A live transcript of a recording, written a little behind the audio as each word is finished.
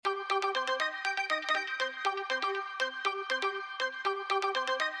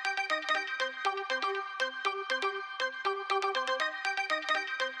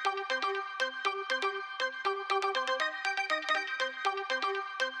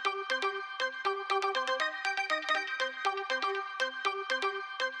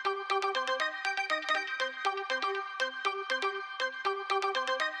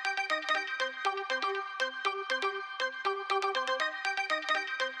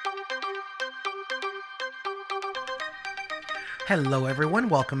Hello, everyone.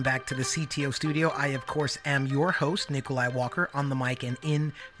 Welcome back to the CTO Studio. I, of course, am your host, Nikolai Walker, on the mic and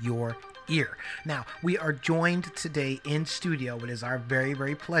in your ear. Now, we are joined today in studio. It is our very,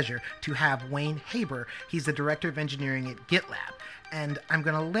 very pleasure to have Wayne Haber. He's the Director of Engineering at GitLab. And I'm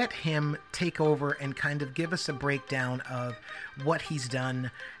going to let him take over and kind of give us a breakdown of what he's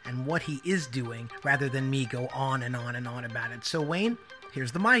done and what he is doing, rather than me go on and on and on about it. So, Wayne,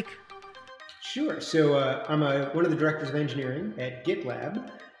 here's the mic. Sure. So I'm one of the directors of engineering at GitLab,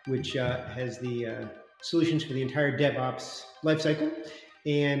 which has the solutions for the entire DevOps lifecycle.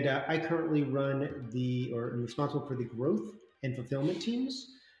 And I currently run am responsible for the growth and fulfillment teams.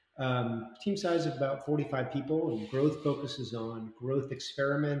 Team size of about 45 people, and growth focuses on growth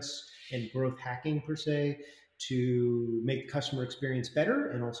experiments and growth hacking per se, to make the customer experience better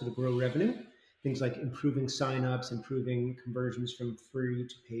and also to grow revenue. Things like improving signups, improving conversions from free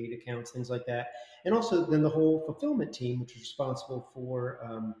to paid accounts, things like that. And also then the whole fulfillment team, which is responsible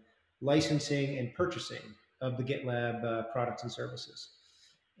for licensing and purchasing of the GitLab products and services.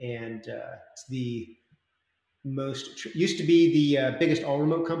 And it's the used to be the biggest all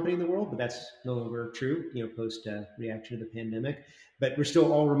remote company in the world, but that's no longer true, post reaction to the pandemic. But we're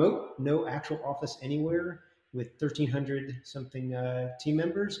still all remote, no actual office anywhere, with 1,300 something team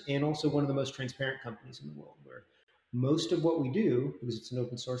members, and also one of the most transparent companies in the world, where most of what we do, because it's an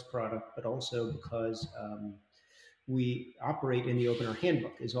open source product, but also because we operate in the open, our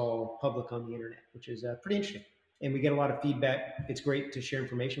handbook is all public on the internet, which is pretty interesting. And we get a lot of feedback. It's great to share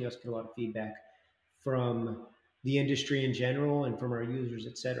information. We also get a lot of feedback from the industry in general and from our users,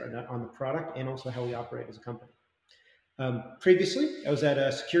 et cetera, on the product and also how we operate as a company. Previously, I was at a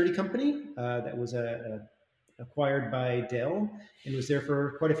security company that was acquired by Dell, and was there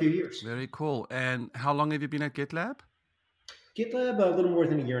for quite a few years. Very cool. And how long have you been at GitLab? GitLab, a little more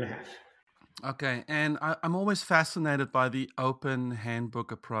than a year and a half. Okay. And I'm always fascinated by the open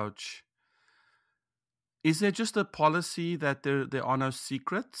handbook approach. Is there just a policy that there are no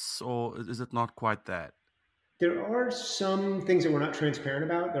secrets, or is it not quite that? There are some things that we're not transparent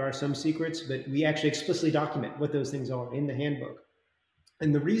about. There are some secrets, but we actually explicitly document what those things are in the handbook.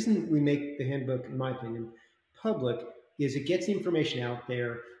 And the reason we make the handbook, in my opinion, public is it gets the information out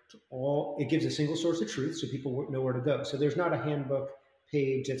there to all. It gives a single source of truth so people know where to go. So there's not a handbook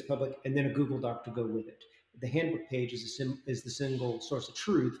page that's public and then a Google Doc to go with it. The handbook page is the single source of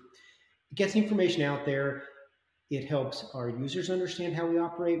truth. It gets the information out there. It helps our users understand how we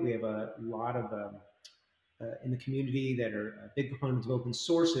operate. We have a lot of in the community that are big proponents of open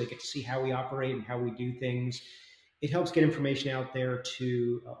source, so they get to see how we operate and how we do things. It helps get information out there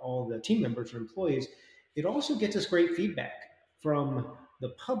to all the team members or employees. It also gets us great feedback from the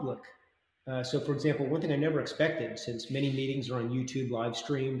public. So, for example, one thing I never expected, since many meetings are on YouTube live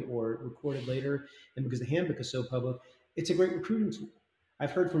streamed or recorded later, and because the handbook is so public, it's a great recruiting tool.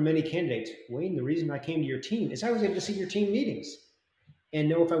 I've heard from many candidates, Wayne, the reason I came to your team is I was able to see your team meetings and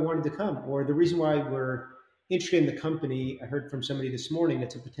know if I wanted to come. Or the reason why we're interested in the company, I heard from somebody this morning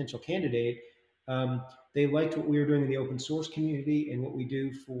that's a potential candidate. They liked what we were doing in the open source community and what we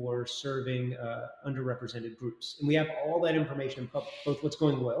do for serving underrepresented groups. And we have all that information in public, both what's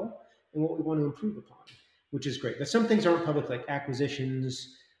going well and what we want to improve upon, which is great. But some things aren't public, like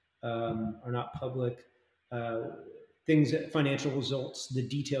acquisitions are not public. Financial results, the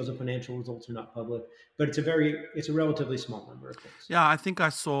details of financial results are not public, but it's a relatively small number of things. Yeah, I think I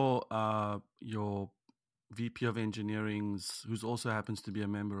saw your VP of Engineering, who's also happens to be a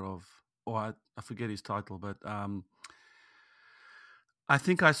member of, I forget his title, but I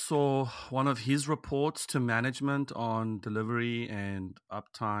think I saw one of his reports to management on delivery and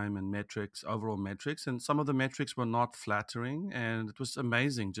uptime and metrics, overall metrics, and some of the metrics were not flattering, and it was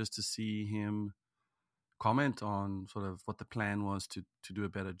amazing just to see him comment on sort of what the plan was to do a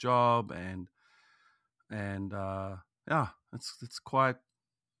better job, and yeah, it's quite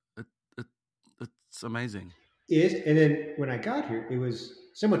it's amazing. And then when I got here, it was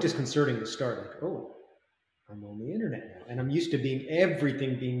somewhat disconcerting to start. Like, oh, I'm on the internet now, and I'm used to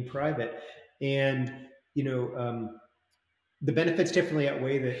everything being private, and the benefits definitely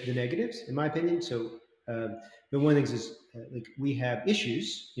outweigh the negatives, in my opinion. So, but one of the things is like we have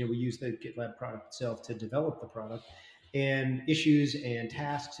issues. We use the GitLab product itself to develop the product, and issues and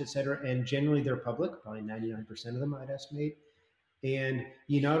tasks, et cetera. And generally, they're public. Probably 99% of them, I'd estimate. And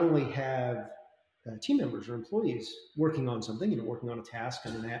you not only have team members or employees working on something, working on a task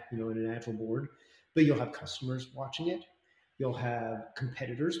on in an Agile board, but you'll have customers watching it. You'll have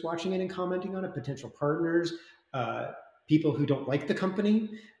competitors watching it and commenting on it, potential partners, people who don't like the company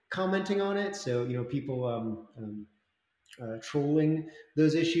commenting on it. So, people trolling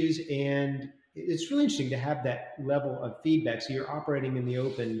those issues. And it's really interesting to have that level of feedback. So you're operating in the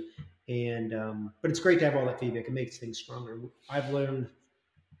open, and but it's great to have all that feedback. It makes things stronger. I've learned,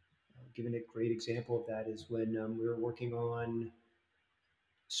 given a great example of that is when we were working on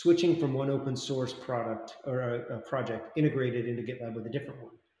switching from one open source product or a project integrated into GitLab with a different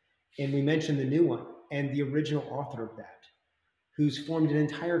one. And we mentioned the new one, and the original author of that, who's formed an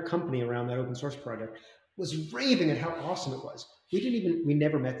entire company around that open source project, was raving at how awesome it was. We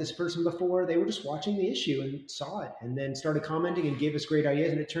never met this person before. They were just watching the issue and saw it, and then started commenting and gave us great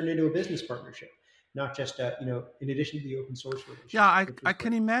ideas, and it turned into a business partnership, not just in addition to the open source relationship. Yeah, I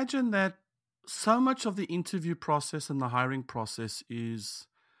can imagine that so much of the interview process and the hiring process is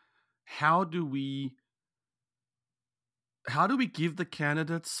how do we give the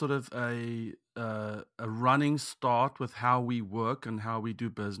candidates sort of a running start with how we work and how we do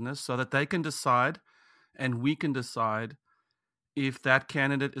business, so that they can decide and we can decide if that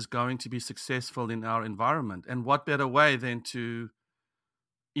candidate is going to be successful in our environment. And what better way than to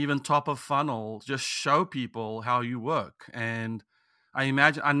even top of funnel, just show people how you work. And I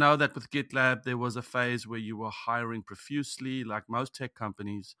know that with GitLab, there was a phase where you were hiring profusely, like most tech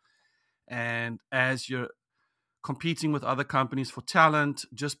companies. And as you're competing with other companies for talent,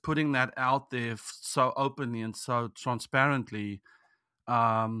 just putting that out there so openly and so transparently,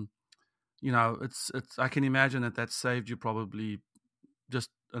 it's I can imagine that saved you probably just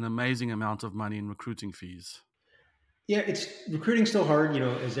an amazing amount of money in recruiting fees. Yeah, it's recruiting still hard,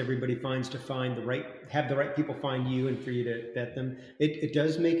 as everybody finds to have the right people find you and for you to vet them. It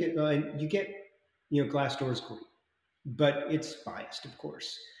does make it, and you get, Glassdoor is great, but it's biased, of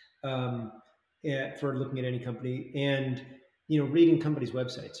course, for looking at any company. And, reading companies'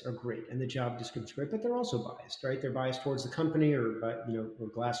 websites are great, and the job descriptions are great, but they're also biased, right? They're biased towards the company or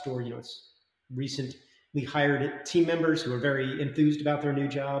Glassdoor, it's recent. We hired team members who are very enthused about their new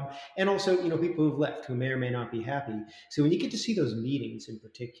job, and also, people who've left who may or may not be happy. So when you get to see those meetings in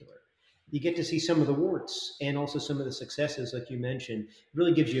particular, you get to see some of the warts and also some of the successes, like you mentioned. It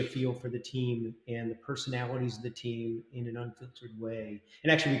really gives you a feel for the team and the personalities of the team in an unfiltered way.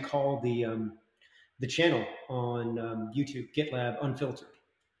 And actually, we call the channel on YouTube GitLab Unfiltered,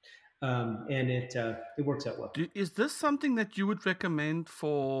 and it works out well. Is this something that you would recommend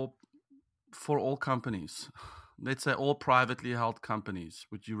for all companies? Let's say all privately held companies.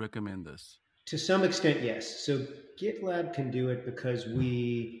 Would you recommend this? To some extent, yes. So GitLab can do it because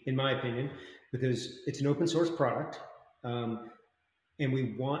in my opinion, because it's an open source product, and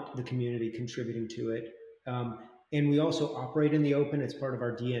we want the community contributing to it. And we also operate in the open. It's part of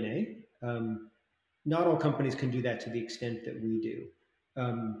our DNA. Not all companies can do that to the extent that we do.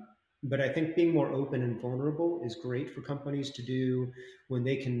 But I think being more open and vulnerable is great for companies to do when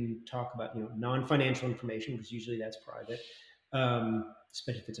they can talk about, non-financial information, because usually that's private,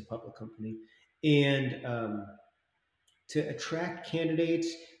 especially if it's a public company, and to attract candidates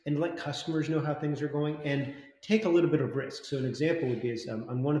and let customers know how things are going and take a little bit of risk. So an example would be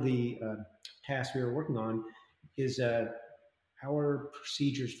on one of the tasks we were working on is our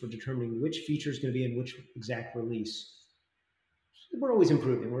procedures for determining which feature is going to be in which exact release. We're always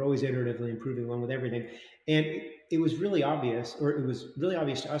improving. We're always iteratively improving along with everything. And it was really obvious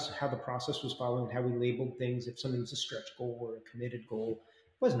to us how the process was following, how we labeled things. If something was a stretch goal or a committed goal,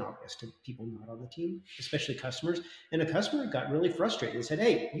 it wasn't obvious to people not on the team, especially customers. And a customer got really frustrated. They said,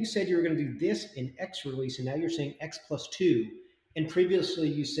 hey, you said you were going to do this in X release, and now you're saying X plus 2. And previously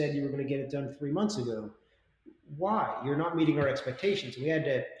you said you were going to get it done 3 months ago. Why? You're not meeting our expectations. And we had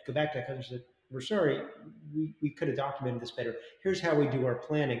to go back to that customer and say, we're sorry, we could have documented this better. Here's how we do our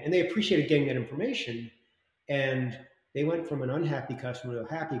planning. And they appreciated getting that information. And they went from an unhappy customer to a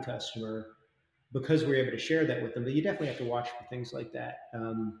happy customer because we were able to share that with them. But you definitely have to watch for things like that.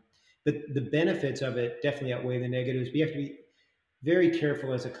 But the benefits of it definitely outweigh the negatives. But you have to be very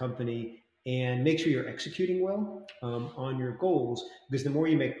careful as a company and make sure you're executing well on your goals, because the more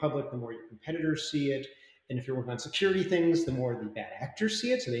you make public, the more your competitors see it. And if you're working on security things, the more the bad actors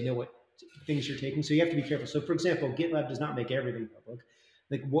see it, so they know what things you're taking. So you have to be careful. So for example, GitLab does not make everything public.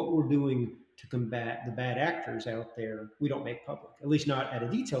 Like what we're doing to combat the bad actors out there, we don't make public, at least not at a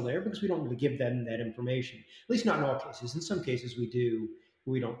detail layer, because we don't really give them that information, at least not in all cases. In some cases we do.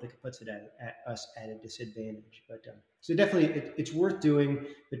 We don't think it puts it at us at a disadvantage. But so definitely it's worth doing,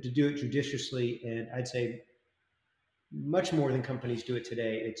 but to do it judiciously, and I'd say much more than companies do it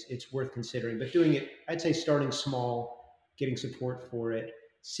today, it's worth considering. But doing it, I'd say starting small, getting support for it,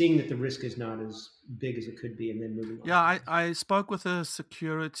 seeing that the risk is not as big as it could be, and then moving on. Yeah, I spoke with a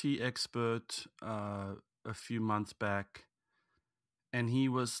security expert a few months back, and he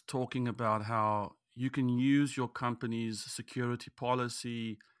was talking about how you can use your company's security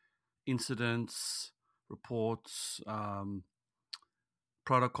policy incidents, reports,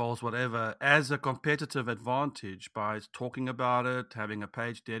 protocols, whatever, as a competitive advantage by talking about it, having a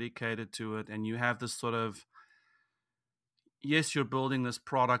page dedicated to it, and you have this sort of, yes, you're building this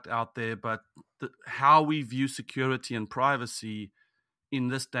product out there, but how we view security and privacy in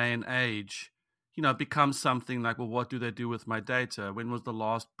this day and age, becomes something like, well, what do they do with my data? When was the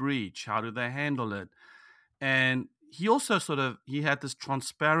last breach? How do they handle it? And he also he had this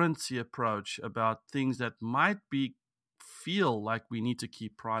transparency approach about things that might feel like we need to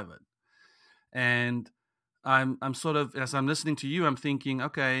keep private. And I'm sort of, as I'm listening to you, I'm thinking,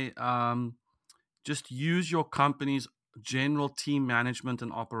 okay, just use your company's general team management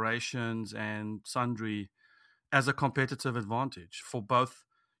and operations and sundry as a competitive advantage for both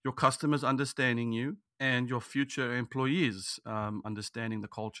your customers understanding you and your future employees understanding the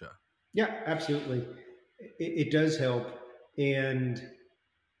culture. Yeah, absolutely. It does help, and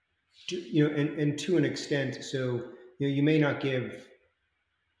and to an extent. So you may not give.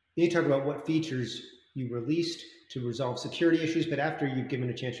 You talk about what features you released to resolve security issues, but after you've given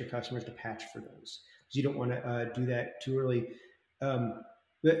a chance to your customers to patch for those, because you don't want to do that too early.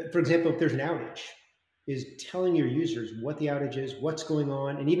 But for example, if there's an outage, is telling your users what the outage is, what's going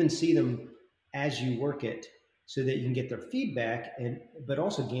on, and even see them as you work it, so that you can get their feedback but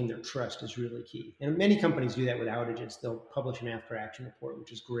also gain their trust is really key. And many companies do that with outages. They'll publish an after action report,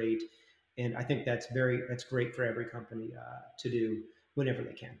 which is great, and I think that's great for every company to do whenever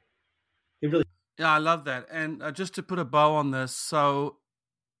they can. It really. Yeah, I love that. And just to put a bow on this, so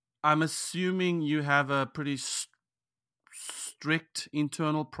I'm assuming you have a pretty strict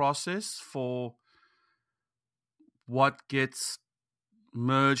internal process for what gets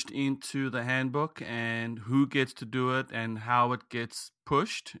merged into the handbook and who gets to do it and how it gets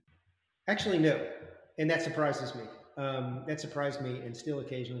pushed. Actually, no. And that surprises me. That surprised me and still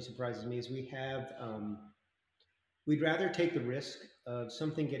occasionally surprises me is we'd rather take the risk of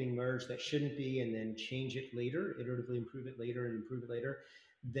something getting merged that shouldn't be and then change it later, iteratively improve it later and improve it later,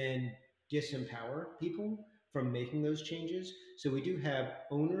 than disempower people from making those changes. So we do have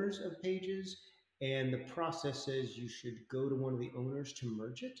owners of pages, and the process says you should go to one of the owners to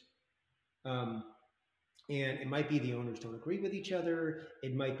merge it. And it might be the owners don't agree with each other.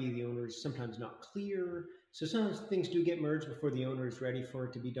 It might be the owners sometimes not clear. So sometimes things do get merged before the owner is ready for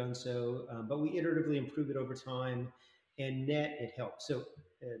it to be done so. But we iteratively improve it over time, and net it helps. So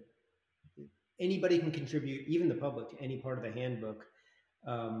anybody can contribute, even the public, to any part of the handbook.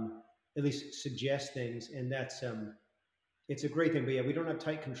 At least suggest things, and that's it's a great thing. But yeah, we don't have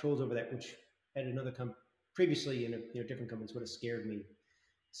tight controls over that, which at another previously in different companies would have scared me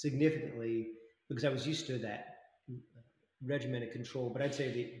significantly, because I was used to that regimented control. But I'd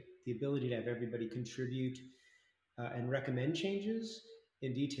say the ability to have everybody contribute and recommend changes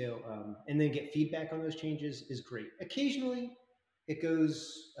in detail, and then get feedback on those changes is great. Occasionally, it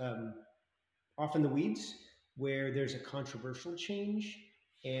goes off in the weeds where there's a controversial change,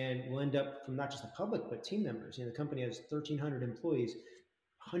 and we'll end up from not just the public but team members. The company has 1,300 employees,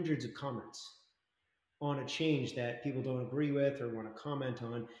 hundreds of comments on a change that people don't agree with or want to comment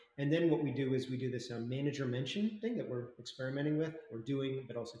on. And then what we do is we do this manager mention thing that we're experimenting with, or doing,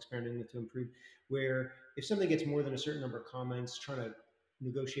 but also experimenting with to improve, where if something gets more than a certain number of comments, trying to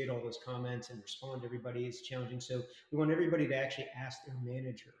negotiate all those comments and respond to everybody is challenging. So we want everybody to actually ask their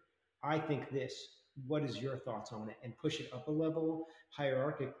manager, I think this, what is your thoughts on it? And push it up a level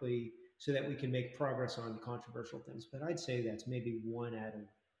hierarchically so that we can make progress on controversial things. But I'd say that's maybe one out of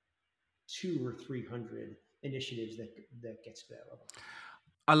 200 or 300 initiatives that gets to that level.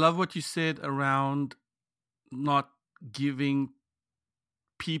 I love what you said around not giving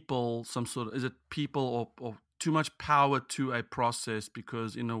people some sort of, is it people or too much power to a process,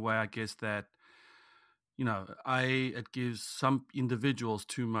 because in a way I guess that it gives some individuals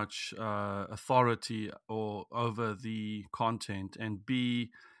too much authority or over the content, and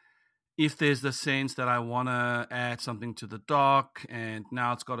B, if there's the sense that I want to add something to the doc and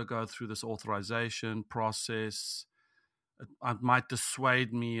now it's got to go through this authorization process, it might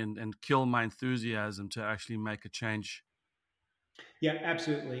dissuade me and kill my enthusiasm to actually make a change. Yeah,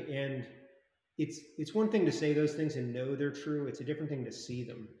 absolutely. And it's one thing to say those things and know they're true. It's a different thing to see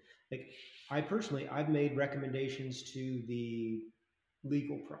them. Like I've made recommendations to the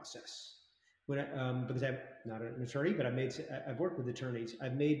legal process because I'm not an attorney, but I've worked with attorneys.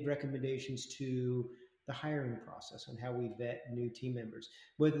 I've made recommendations to the hiring process on how we vet new team members,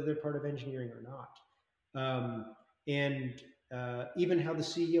 whether they're part of engineering or not, and even how the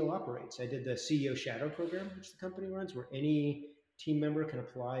CEO operates. I did the CEO Shadow program, which the company runs, where any team member can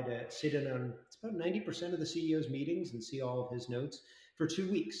apply to sit in on, it's about 90% of the CEO's meetings and see all of his notes for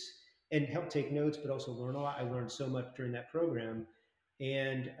 2 weeks. and help take notes, but also learn a lot. I learned so much during that program.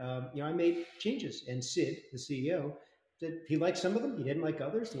 And, I made changes. And Sid, the CEO, said he liked some of them. He didn't like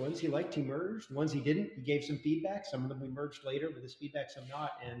others. The ones he liked, he merged. The ones he didn't, he gave some feedback. Some of them we merged later with his feedback, some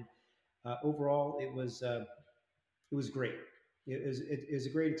not. And overall, it was great. It was a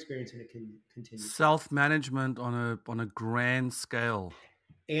great experience, and it can continue. Self-management on a grand scale.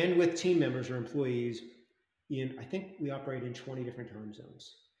 And with team members or employees, I think we operate in 20 different time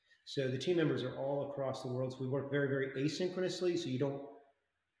zones. So the team members are all across the world. So we work very, very asynchronously. So you don't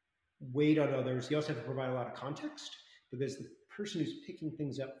wait on others. You also have to provide a lot of context, because the person who's picking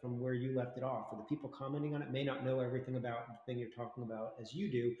things up from where you left it off, or the people commenting on it, may not know everything about the thing you're talking about as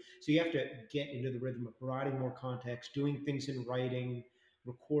you do. So you have to get into the rhythm of providing more context, doing things in writing,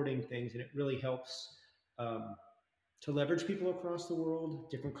 recording things, and it really helps to leverage people across the world,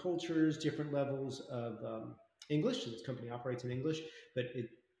 different cultures, different levels of English. So this company operates in English, but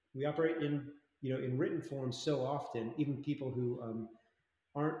we operate in written form so often. Even people who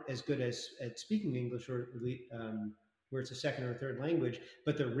aren't as good at speaking English, or where it's a second or third language,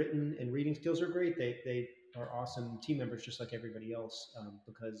 but their written and reading skills are great. They are awesome team members, just like everybody else,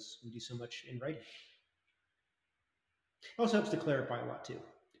 because we do so much in writing. It also helps to clarify a lot too,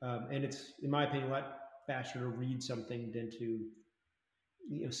 and it's, in my opinion, a lot faster to read something than to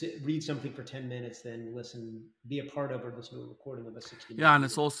read something for 10 minutes, then be a part of or listen to a recording of a 60 minute. Yeah, and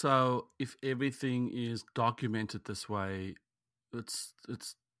it's also, if everything is documented this way, it's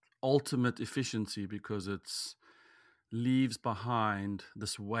ultimate efficiency, because it's leaves behind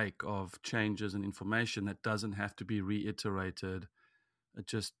this wake of changes and information that doesn't have to be reiterated. It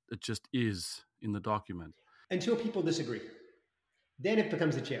just is in the document. Until people disagree, then it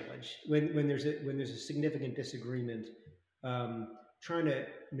becomes a challenge. When there's a significant disagreement, trying to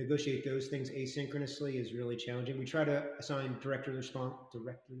negotiate those things asynchronously is really challenging. We try to assign directly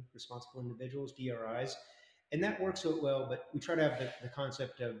responsible individuals, DRIs, and that works out well. But we try to have the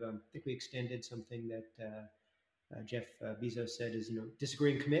concept of, I think we extended something that Jeff Bezos said is,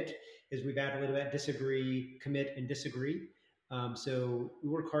 disagree and commit, is we've added a little bit: disagree, commit, and disagree. So we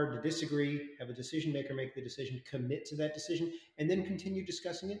work hard to disagree, have a decision maker make the decision, commit to that decision, and then continue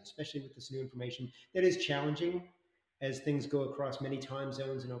discussing it, especially with this new information. That is challenging as things go across many time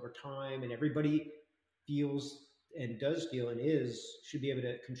zones and over time, and everybody feels and does feel and should be able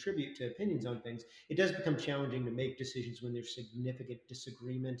to contribute to opinions on things. It does become challenging to make decisions when there's significant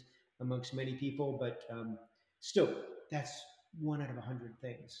disagreement amongst many people, but still, that's 1 out of 100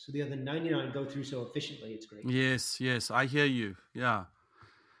 things. So the other 99 go through so efficiently. It's great. Yes, I hear you. Yeah,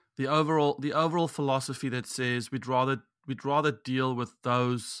 the overall philosophy that says we'd rather deal with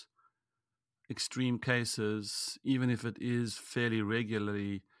those extreme cases, even if it is fairly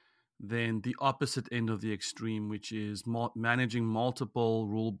regularly, than the opposite end of the extreme, which is managing multiple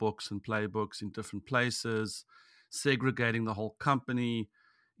rule books and playbooks in different places, segregating the whole company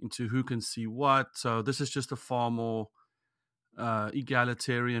into who can see what. So this is just a far more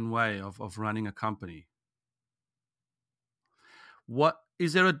egalitarian way of running a company. What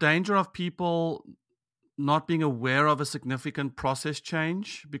is there a danger of people not being aware of a significant process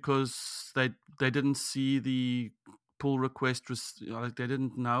change because they didn't see the pull request, like they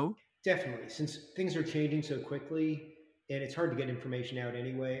didn't know? Definitely, since things are changing so quickly, and it's hard to get information out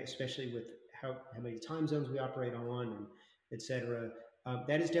anyway, especially with how many time zones we operate on, and et cetera.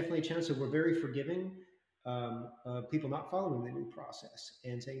 That is definitely a challenge. So we're very forgiving of people not following the new process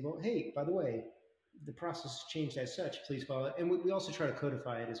and saying, well, hey, by the way, the process has changed as such, please follow it. And we also try to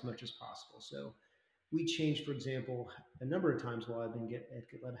codify it as much as possible. So we changed, for example, a number of times while I've been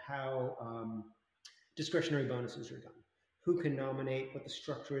at GitLab, how discretionary bonuses are done. Who can nominate, what the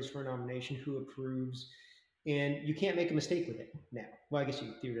structure is for a nomination, who approves, and you can't make a mistake with it now. Well, I guess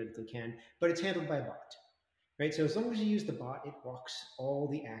you theoretically can, but it's handled by a bot, right? So as long as you use the bot, it walks all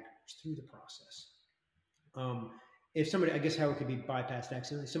the actors through the process. If somebody, I guess how it could be bypassed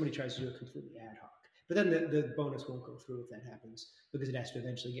accidentally, somebody tries to do it completely ad hoc, but then the bonus won't go through if that happens, because it has to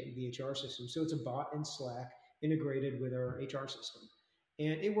eventually get into the HR system. So it's a bot in Slack integrated with our HR system,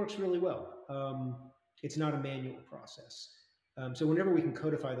 and it works really well. It's not a manual process. So whenever we can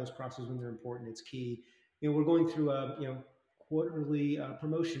codify those processes when they're important, it's key. We're going through a quarterly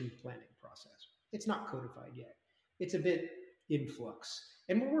promotion planning process. It's not codified yet. It's a bit in flux,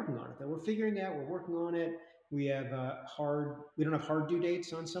 and we're working on it. Though we're figuring out, we're working on it. We have we don't have hard due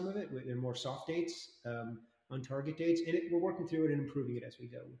dates on some of it. They're more soft dates on target dates, and we're working through it and improving it as we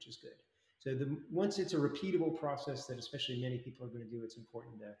go, which is good. So once it's a repeatable process that especially many people are going to do, it's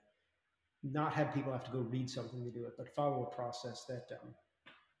important to not have people have to go read something to do it, but follow a process that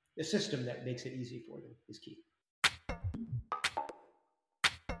a system that makes it easy for them is key.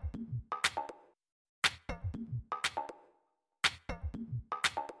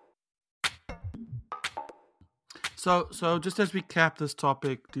 So just as we cap this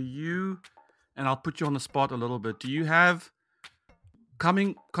topic, and I'll put you on the spot a little bit, do you have,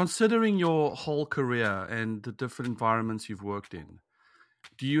 considering your whole career and the different environments you've worked in,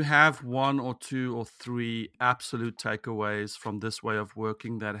 do you have one or two or three absolute takeaways from this way of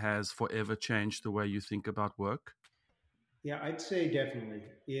working that has forever changed the way you think about work? Yeah, I'd say definitely.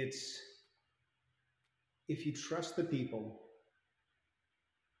 It's if you trust the people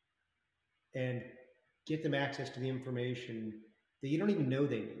and get them access to the information that you don't even know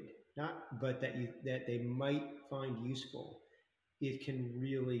they need, not but that they might find useful, it can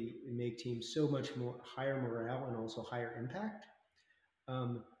really make teams so much more higher morale and also higher impact.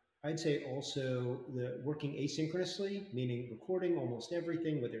 Um, I'd say also the working asynchronously, meaning recording almost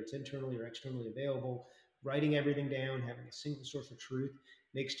everything, whether it's internally or externally available, writing everything down, having a single source of truth,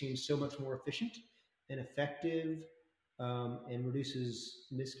 makes teams so much more efficient and effective, and reduces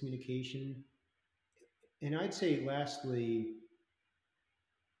miscommunication. And I'd say lastly,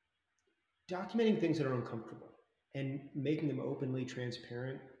 documenting things that are uncomfortable and making them openly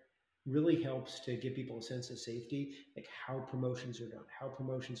transparent really helps to give people a sense of safety, like how promotions are done, how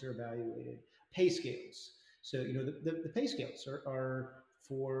promotions are evaluated, pay scales. So, the pay scales are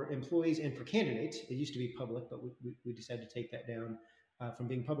for employees and for candidates. It used to be public, but we decided to take that down from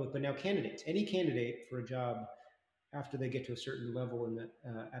being public. But now candidates, any candidate for a job after they get to a certain level in the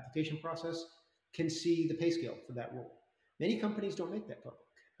application process can see the pay scale for that role. Many companies don't make that public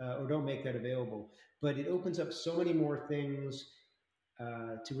or don't make that available, but it opens up so many more things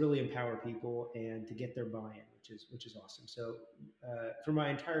to really empower people and to get their buy-in, which is awesome. So for my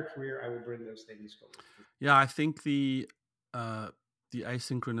entire career, I will bring those things forward. Yeah, I think the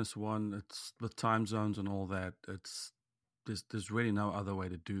asynchronous one, it's with time zones and all that. There's really no other way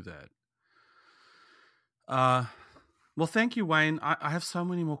to do that. Well, thank you, Wayne. I have so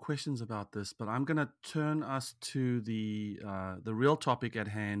many more questions about this, but I'm going to turn us to the real topic at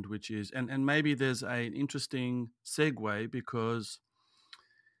hand, which is, and maybe there's an interesting segue because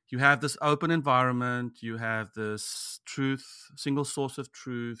you have this open environment, you have this single source of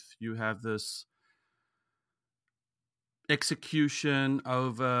truth, you have this execution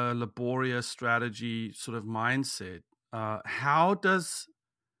over laborious strategy sort of mindset. How does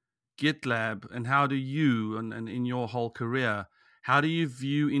GitLab and how do you, and in your whole career, how do you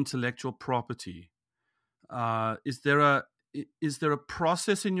view intellectual property? Is there a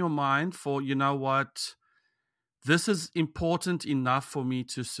process in your mind for, you know what, this is important enough for me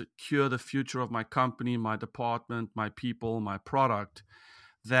to secure the future of my company, my department, my people, my product,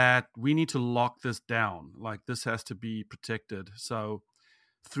 that we need to lock this down. Like this has to be protected. So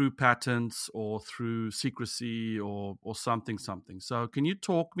through patents or through secrecy or something. So can you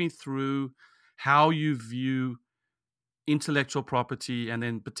talk me through how you view intellectual property and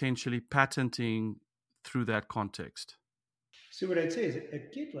then potentially patenting through that context? So what I'd say is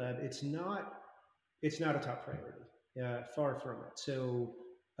at GitLab, it's not a top priority. Far from it. So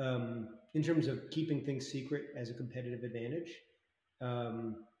in terms of keeping things secret as a competitive advantage,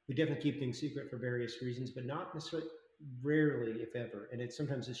 we definitely keep things secret for various reasons, but not necessarily, rarely, if ever. And it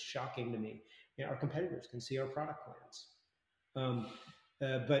sometimes is shocking to me. Our competitors can see our product plans.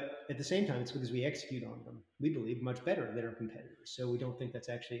 But at the same time, it's because we execute on them, we believe, much better than our competitors. So we don't think that's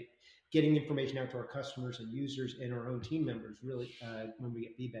actually getting information out to our customers and users and our own team members. Really, when we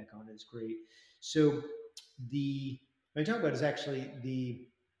get feedback on it, is great. So what I talk about is actually the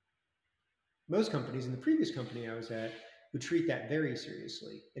most companies in the previous company I was at would treat that very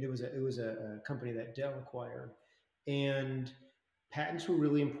seriously. And it was a company that Dell acquired, and patents were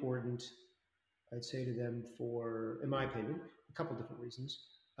really important. I'd say to them for, in my opinion, a couple different reasons.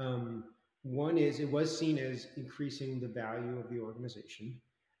 One is it was seen as increasing the value of the organization.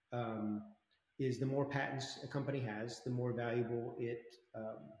 Um, is the more patents a company has, the more valuable it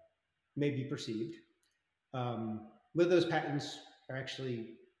may be perceived. Whether those patents are actually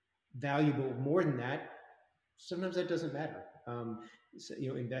valuable more than that, sometimes that doesn't matter. So,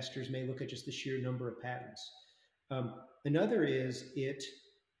 investors may look at just the sheer number of patents. Another is it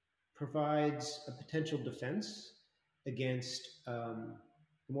provides a potential defense against the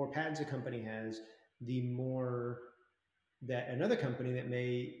more patents a company has, the more that another company that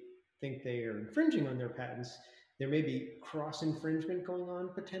may think they are infringing on their patents, there may be cross infringement going on,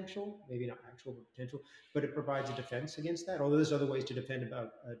 potential, maybe not actual but potential, but it provides a defense against that. Although there's other ways to defend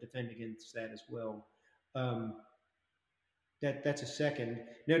against that as well. That's a second.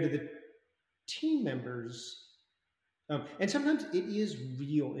 Now, to the team members, and sometimes it is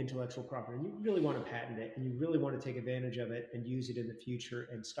real intellectual property, and you really want to patent it, and you really want to take advantage of it and use it in the future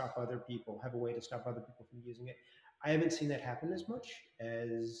and stop other people, have a way to stop other people from using it. I haven't seen that happen as much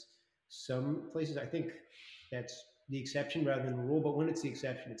as some places. I think that's the exception rather than the rule. But when it's the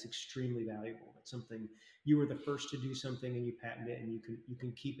exception, it's extremely valuable. It's something you were the first to do something and you patent it, and you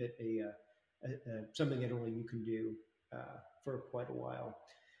can keep it something that only you can do for quite a while.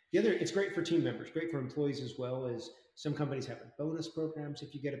 It's great for team members, great for employees as well. As some companies have bonus programs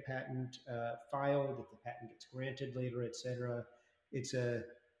if you get a patent filed, if the patent gets granted later, etc. It's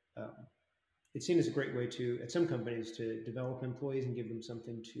it's seen as a great way at some companies to develop employees and give them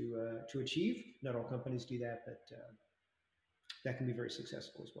something to achieve. Not all companies do that, but that can be very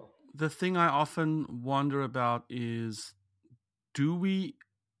successful as well. The thing I often wonder about is, do we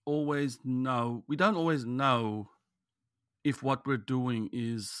always know? We don't always know if what we're doing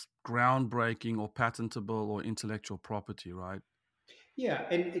is groundbreaking or patentable or intellectual property, right? Yeah,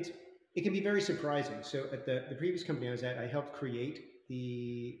 and it can be very surprising. So at the previous company I was at, I helped create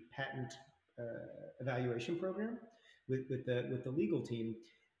the patent evaluation program with the legal team,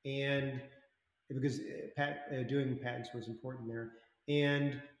 and because doing patents was important there,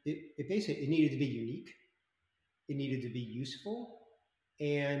 and it basically it needed to be unique, it needed to be useful,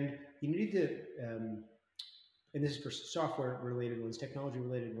 and you needed to and this is for software related ones, technology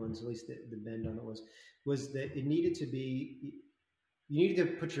related ones, at least the bend on it was that it needed to be, you needed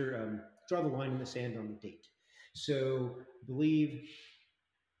to put your draw the line in the sand on the date. So I believe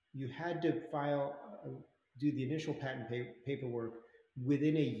you had to do the initial patent paperwork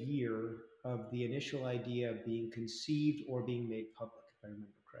within a year of the initial idea being conceived or being made public, if I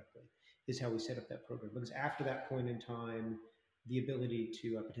remember correctly, is how we set up that program. Because after that point in time, the ability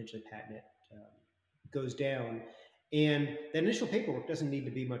to potentially patent it goes down. And the initial paperwork doesn't need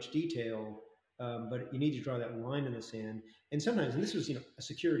to be much detail, but you need to draw that line in the sand. And sometimes, and this was a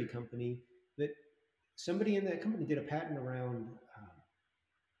security company, that somebody in that company did a patent around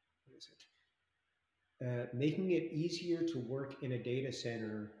making it easier to work in a data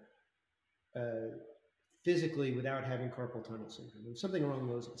center physically without having carpal tunnel syndrome. There was something along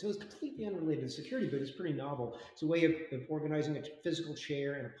those lines. So it was completely unrelated to security, but it's pretty novel. It's a way of organizing a physical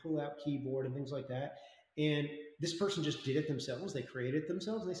chair and a pull-out keyboard and things like that. And this person just did it themselves. They created it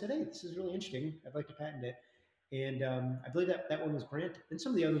themselves. And they said, hey, this is really interesting. I'd like to patent it. And I believe that one was granted. And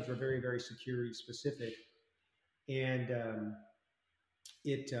some of the others were very, very security specific. And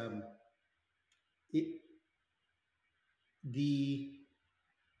the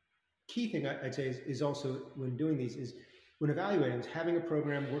key thing I'd say is also when doing these is when evaluating is having a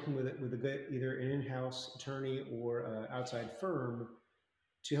program, working with a good, either an in-house attorney or outside firm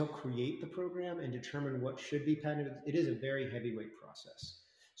to help create the program and determine what should be patented. It is a very heavyweight process.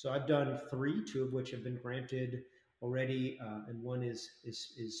 So I've done 3, 2 of which have been granted already, and one is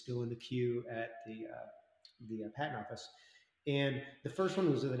still in the queue at the patent office. And the first one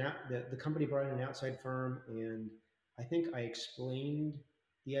was the company brought in an outside firm, and I think I explained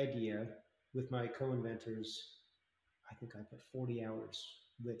the idea with my co-inventors. I think I put 40 hours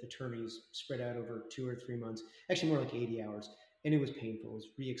with attorneys spread out over 2 or 3 months, actually more like 80 hours. And it was painful. It was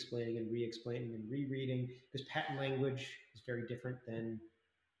re-explaining and rereading, because patent language is very different than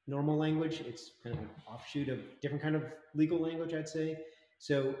normal language. It's kind of an offshoot of different kind of legal language, I'd say.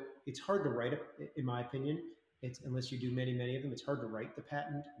 So it's hard to write it, in my opinion. Unless you do many, many of them, it's hard to write the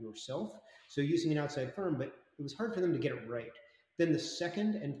patent yourself. So using an outside firm, but it was hard for them to get it right. Then the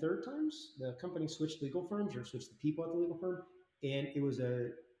second and third times, the company switched legal firms or switched the people at the legal firm. And it was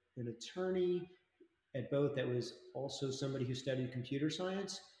an attorney at both that was also somebody who studied computer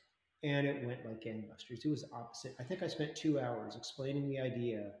science. And it went like gangbusters. It was the opposite. I think I spent 2 hours explaining the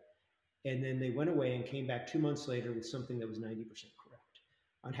idea. And then they went away and came back 2 months later with something that was 90% correct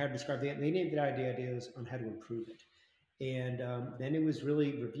on how to describe it. They named the ideas on how to improve it. And then it was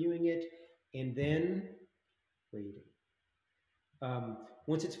really reviewing it and then waiting.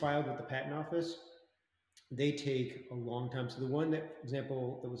 Once it's filed with the patent office, they take a long time. So the one that, for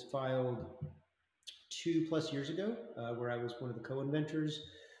example, that was filed 2+ years ago, where I was one of the co-inventors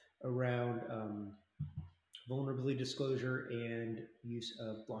around vulnerability disclosure and use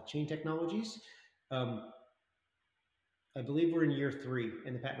of blockchain technologies. I believe we're in year 3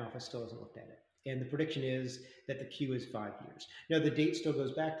 and the patent office still hasn't looked at it. And the prediction is that the queue is 5 years. Now, the date still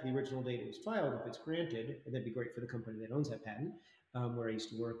goes back to the original date it was filed if it's granted, and that'd be great for the company that owns that patent, where I used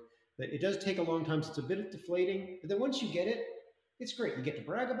to work. But it does take a long time, so it's a bit deflating. But then once you get it, it's great. You get to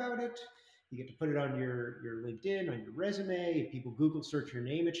brag about it. You get to put it on your LinkedIn, on your resume. If people Google search your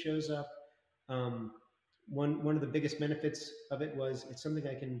name, it shows up. One of the biggest benefits of it was it's something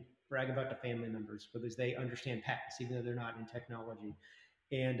I can brag about to family members because they understand patents, even though they're not in technology.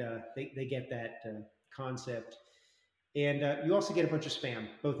 And they get that concept. And you also get a bunch of spam,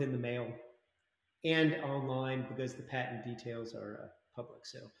 both in the mail and online, because the patent details are public.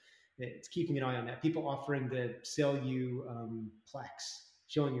 So It's keeping an eye on that. People offering to sell you plaques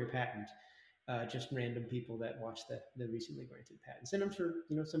showing your patent. Just random people that watch the recently granted patents, and I'm sure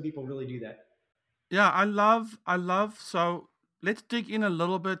some people really do that. Yeah, I love. So let's dig in a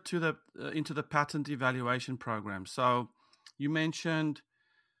little bit to the into the patent evaluation program. So you mentioned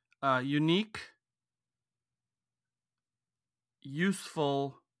unique,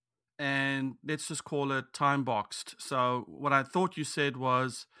 useful, and let's just call it time boxed. So what I thought you said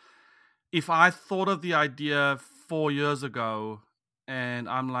was, if I thought of the idea 4 years ago, and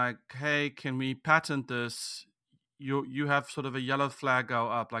I'm like, hey, can we patent this? You have sort of a yellow flag go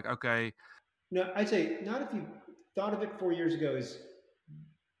up, like, okay. No, I'd say not if you thought of it 4 years ago.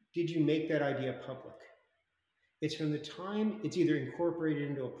 Did you make that idea public? It's from the time it's either incorporated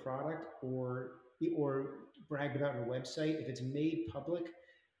into a product or bragged about on a website. If it's made public,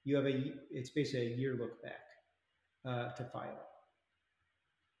 it's basically a year look back to file it.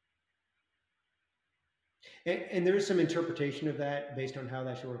 And there is some interpretation of that based on how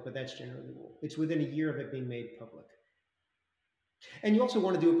that should work, but that's generally the rule. It's within a year of it being made public. And you also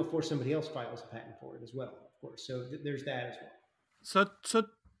want to do it before somebody else files a patent for it as well, of course. So there's that as well.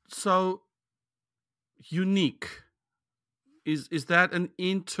 So unique. Is that an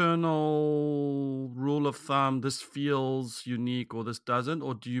internal rule of thumb? This feels unique or this doesn't,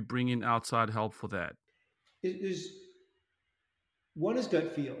 or do you bring in outside help for that? One is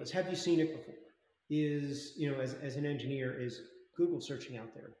gut feel. Is have you seen it before? As an engineer, is Google searching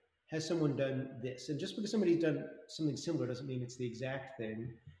out there? Has someone done this? And just because somebody's done something similar doesn't mean it's the exact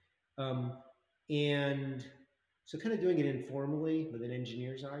thing. And so kind of doing it informally with an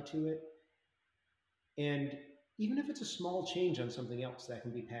engineer's eye to it. And even if it's a small change on something else, that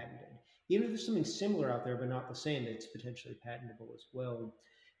can be patented. Even if there's something similar out there but not the same, it's potentially patentable as well.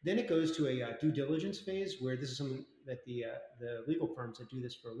 Then it goes to a due diligence phase, where this is something that the legal firms that do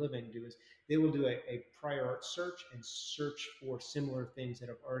this for a living do, is they will do a prior art search and search for similar things that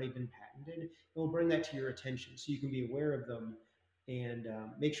have already been patented, and we'll bring that to your attention so you can be aware of them and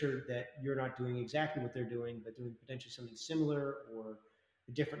make sure that you're not doing exactly what they're doing, but doing potentially something similar or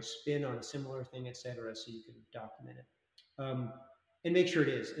a different spin on a similar thing, et cetera, so you can document it and make sure it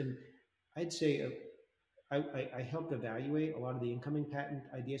is. And I'd say I helped evaluate a lot of the incoming patent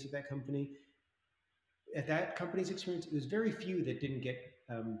ideas at that company. At that company's experience, there's very few that didn't get,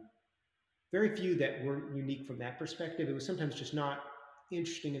 very few that weren't unique from that perspective. It was sometimes just not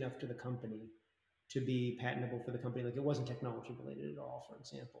interesting enough to the company to be patentable for the company. Like it wasn't technology related at all, for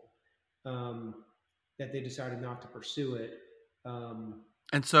example, that they decided not to pursue it.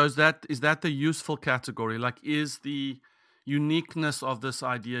 And so is that the useful category? Like, is the uniqueness of this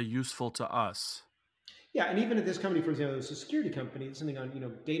idea useful to us? Yeah, and even at this company, for example, it's a security company, it's something on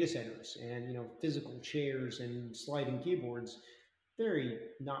data centers and physical chairs and sliding keyboards. Very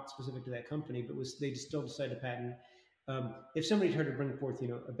not specific to that company, but they still decided to patent. If somebody tried to bring forth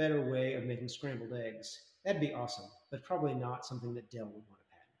a better way of making scrambled eggs, that'd be awesome, but probably not something that Dell would want to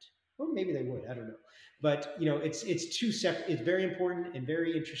patent. Or maybe they would, I don't know. But it's two separate. It's very important and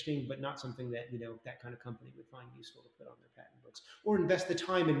very interesting, but not something that that kind of company would find useful to put on their patent books or invest the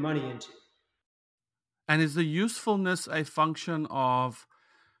time and money into. And is the usefulness a function of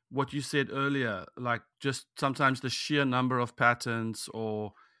what you said earlier, like just sometimes the sheer number of patents,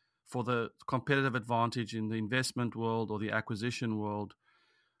 or for the competitive advantage in the investment world or the acquisition world,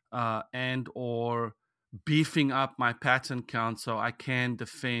 and or beefing up my patent count so I can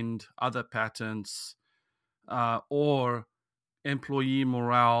defend other patents, or employee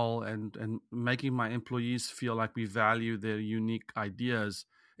morale and making my employees feel like we value their unique ideas?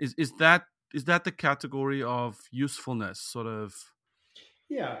 Is that the category of usefulness, sort of?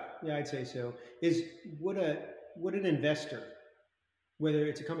 Yeah, I'd say so. Would an investor, whether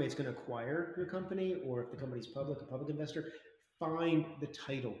it's a company that's going to acquire your company or if the company's a public investor, find the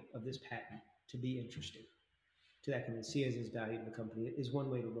title of this patent to be interesting to that company, see as its value to the company, is one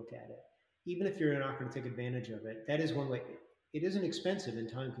way to look at it. Even if you're not going to take advantage of it, that is one way. It is an expensive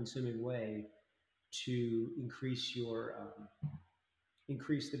and time-consuming way to increase your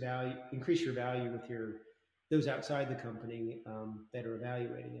value with those outside the company that are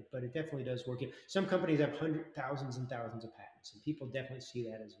evaluating it. But it definitely does work. Some companies have thousands and thousands of patents, and people definitely see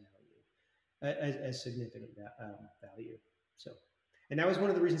that as value, as significant value. So, and that was one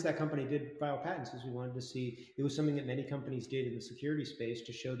of the reasons that company did file patents, because we wanted to see, it was something that many companies did in the security space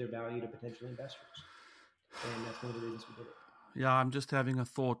to show their value to potential investors. And that's one of the reasons we did it. Yeah, I'm just having a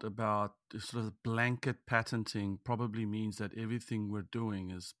thought about sort of blanket patenting probably means that everything we're doing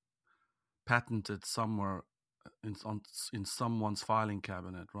is patented somewhere in someone's filing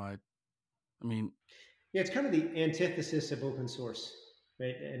cabinet, right? I mean, yeah, it's kind of the antithesis of open source,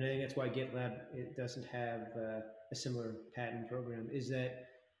 right? And I think that's why GitLab it doesn't have a similar patent program. Is that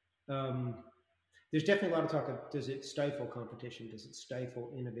there's definitely a lot of talk of, does it stifle competition? Does it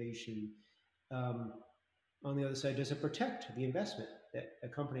stifle innovation? Um, on the other side, does it protect the investment that a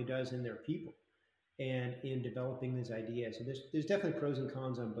company does in their people and in developing these ideas? So there's definitely pros and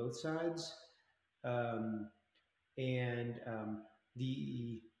cons on both sides. And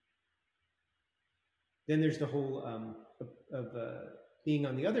the then there's the whole of being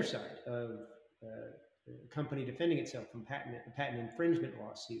on the other side of a company defending itself from a patent infringement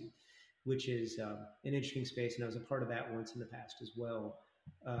lawsuit, which is an interesting space. And I was a part of that once in the past as well,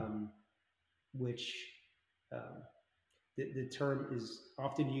 which the term is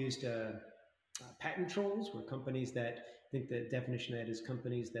often used patent trolls, where companies that, I think the definition of that is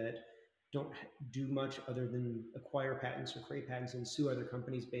companies that don't do much other than acquire patents or create patents and sue other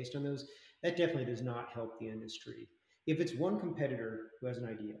companies based on those. That definitely does not help the industry. If it's one competitor who has an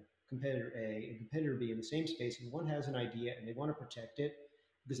idea, competitor A and competitor B in the same space, and one has an idea and they want to protect it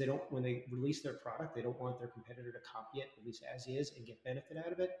because they don't, when they release their product, they don't want their competitor to copy it, at least as is, and get benefit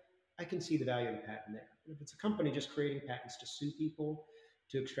out of it, I can see the value of the patent there. But if it's a company just creating patents to sue people,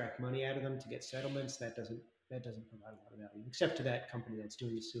 to extract money out of them, to get settlements, that doesn't provide a lot of value, except to that company that's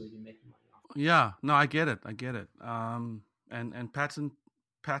doing the suing and making money off. Yeah, no, I get it. And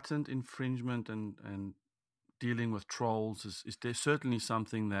patent infringement and dealing with trolls is there's certainly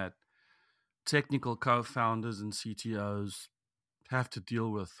something that technical co-founders and CTOs have to deal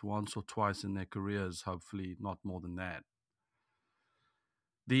with once or twice in their careers, hopefully not more than that.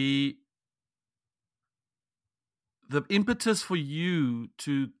 The impetus for you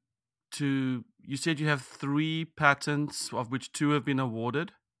to you said you have 3 patents, of which 2 have been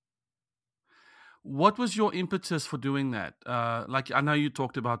awarded. What was your impetus for doing that? Like, I know you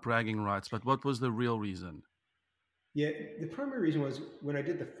talked about bragging rights, but what was the real reason? Yeah, the primary reason was when I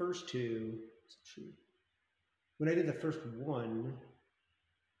did the first 2. When I did the first one,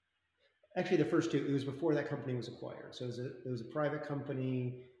 actually the first 2, it was before that company was acquired. So it was a private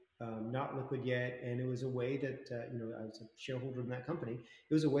company, not liquid yet, and it was a way that I was a shareholder in that company.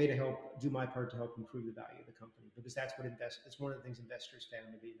 It was a way to help do my part to help improve the value of the company, because that's what it's one of the things investors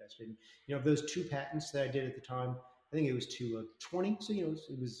found to be invested in. Of those 2 patents that I did at the time, I think it was to 20. So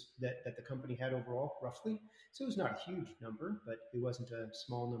it was that the company had overall, roughly. So it was not a huge number, but it wasn't a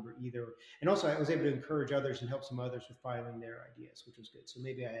small number either. And also, I was able to encourage others and help some others with filing their ideas, which was good. So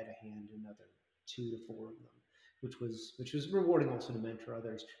maybe I had a hand in another 2 to 4 of them, which was rewarding also to mentor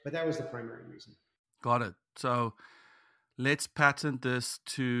others. But that was the primary reason. Got it. So let's patent this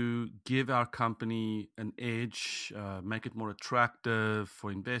to give our company an edge, make it more attractive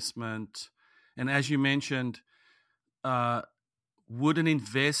for investment. And as you mentioned, would an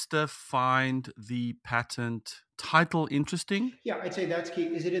investor find the patent title interesting? Yeah, I'd say that's key.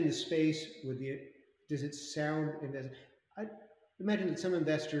 Is it in the space does it sound investment? I imagine that some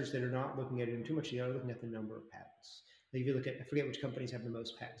investors that are not looking at it in too much detail are looking at the number of patents. Like if you look at, I forget which companies have the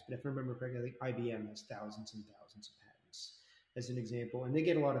most patents, but if I remember correctly, I think IBM has thousands and thousands of patents as an example, and they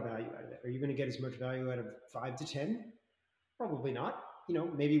get a lot of value out of it. Are you going to get as much value out of 5 to 10? Probably not.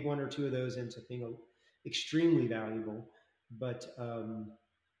 Maybe 1 or 2 of those ends up being extremely valuable, but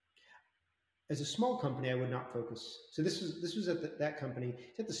as a small company, I would not focus. So this was at that company.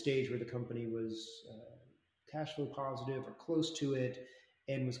 It's at the stage where the company was cash flow positive or close to it,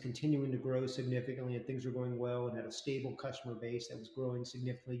 and was continuing to grow significantly, and things were going well, and had a stable customer base that was growing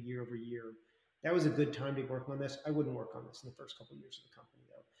significantly year over year. That was a good time to work on this. I wouldn't work on this in the first couple of years of the company,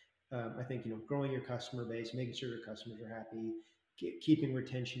 though. I think growing your customer base, making sure your customers are happy, keeping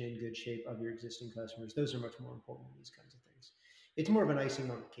retention in good shape of your existing customers. Those are much more important than these kinds of things. It's more of an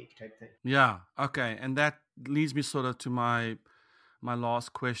icing on the cake type thing. Yeah. Okay. And that leads me sort of to my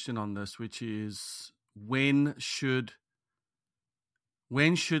last question on this, which is when should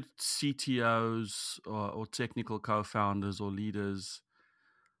CTOs or technical co-founders or leaders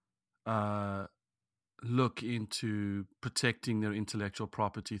look into protecting their intellectual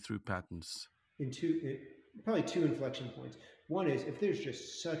property through patents? Probably 2 inflection points. One is if there's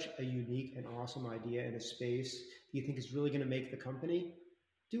just such a unique and awesome idea in a space that you think is really going to make the company,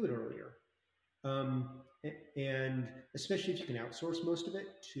 do it earlier. And especially if you can outsource most of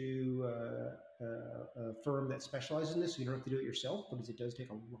it to a firm that specializes in this, so you don't have to do it yourself, because it does take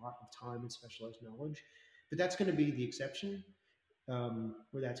a lot of time and specialized knowledge. But that's going to be the exception,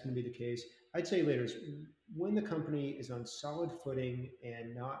 where that's going to be the case. I'd say later is when the company is on solid footing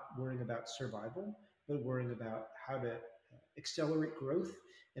and not worrying about survival, but worrying about how to accelerate growth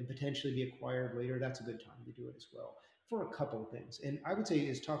and potentially be acquired later. That's a good time to do it as well, for a couple of things. And I would say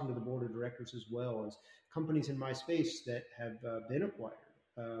is talking to the board of directors as well as companies in my space that have been acquired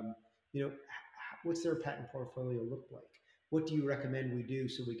What's their patent portfolio look like? What do you recommend we do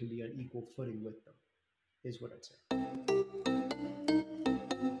so we can be on equal footing with them, is what I'd say.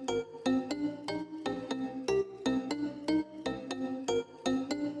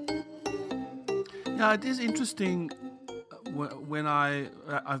 Yeah, it is interesting. When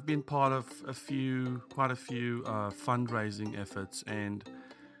I've been part of quite a few fundraising efforts, and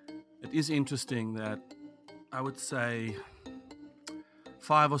it is interesting that I would say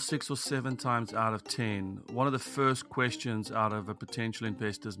 5 or 6 or 7 times out of 10, one of the first questions out of a potential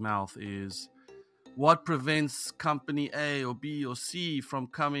investor's mouth is, what prevents company A or B or C from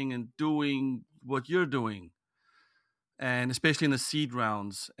coming and doing what you're doing? And especially in the seed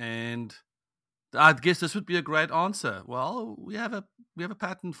rounds. And I guess this would be a great answer. Well, we have a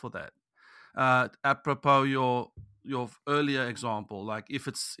patent for that. Apropos your earlier example, like if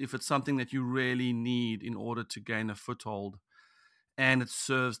it's something that you really need in order to gain a foothold, and it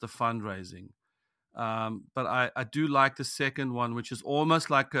serves the fundraising. But I do like the second one, which is almost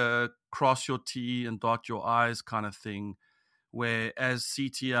like a cross your T and dot your I's kind of thing, where as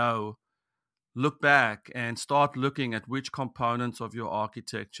CTO, look back and start looking at which components of your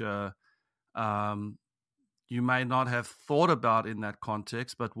architecture you may not have thought about in that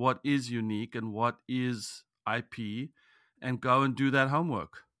context, but what is unique and what is IP, and go and do that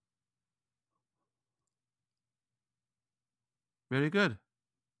homework. Very good.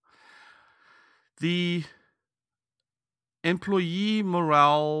 The employee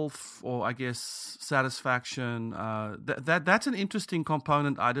morale, or I guess satisfaction, that's an interesting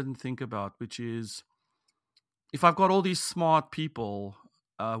component I didn't think about, which is if I've got all these smart people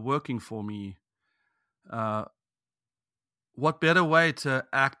working for me, what better way to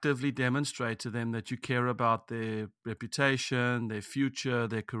actively demonstrate to them that you care about their reputation, their future,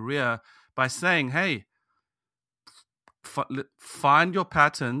 their career, by saying, hey, find your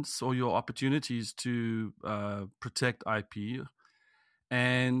patents or your opportunities to protect IP,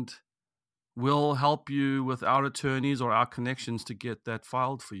 and we'll help you with our attorneys or our connections to get that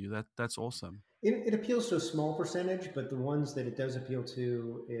filed for you. That's awesome. It appeals to a small percentage, but the ones that it does appeal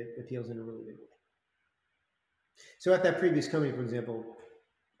to, it appeals in a really big way. So at that previous company, for example,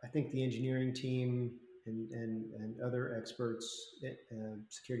 I think the engineering team and other experts,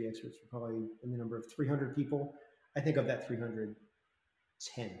 security experts, were probably in the number of 300 people. I think of that 300,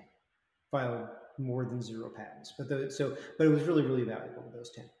 10 filed more than 0 patents. But it was really, really valuable to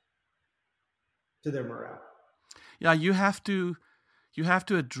those 10, to their morale. Yeah, you have to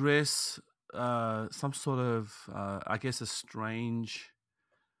address some sort of, I guess, a strange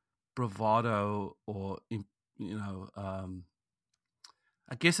bravado, or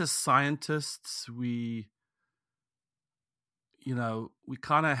I guess as scientists, we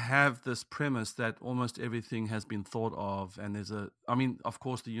kind of have this premise that almost everything has been thought of, and of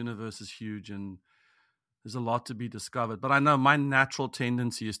course the universe is huge and there's a lot to be discovered. But I know my natural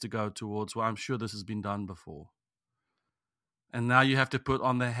tendency is to go towards, well, I'm sure this has been done before. And now you have to put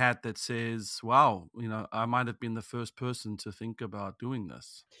on the hat that says, wow, I might have been the first person to think about doing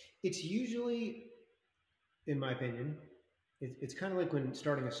this. It's usually, in my opinion, it's kind of like when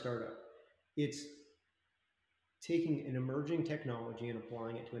starting a startup. It's taking an emerging technology and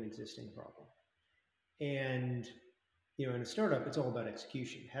applying it to an existing problem. And, in a startup, it's all about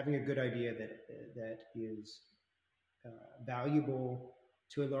execution, having a good idea that is valuable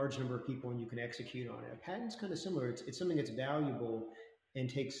to a large number of people and you can execute on it. A patent's kind of similar. It's something that's valuable and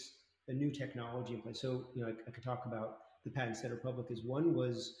takes a new technology in place. So, I could talk about the patents that are public. One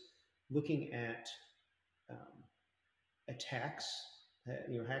was looking at attacks,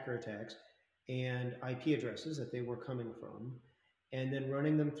 hacker attacks, and IP addresses that they were coming from, and then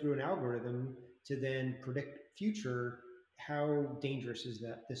running them through an algorithm to then predict future how dangerous is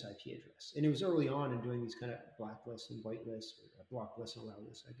this IP address. And it was early on in doing these kind of blacklists and whitelists, or block lists and allow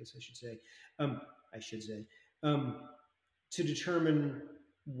lists, I guess I should say, to determine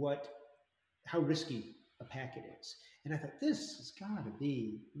how risky a packet is. And I thought, this has got to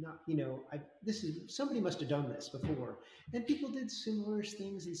be not, somebody must have done this before. And people did similar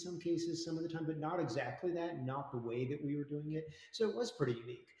things in some cases, some of the time, but not exactly that, not the way that we were doing it. So it was pretty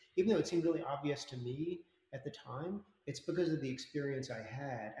unique. Even though it seemed really obvious to me at the time, it's because of the experience I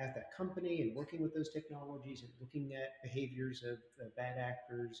had at that company and working with those technologies and looking at behaviors of bad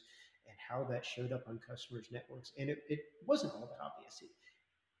actors and how that showed up on customers' networks. And it wasn't all that obvious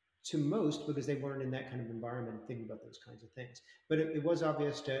to most, because they weren't in that kind of environment thinking about those kinds of things. But it was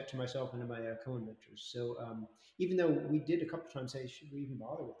obvious to myself and to my co-inventors. So even though we did a couple of times say, should we even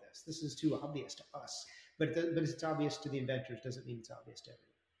bother with this? This is too obvious to us. But it's obvious to the inventors doesn't mean it's obvious to everyone.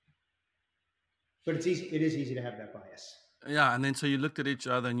 But it is easy to have that bias. Yeah, and then so you looked at each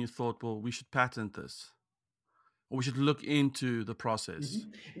other and you thought, well, we should patent this, or we should look into the process.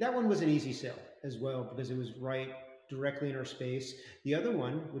 That one was an easy sell as well because it was right directly in our space. The other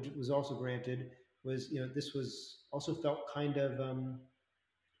one, which was also granted, was this was also felt kind of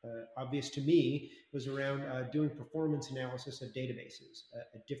obvious to me, was around doing performance analysis of databases,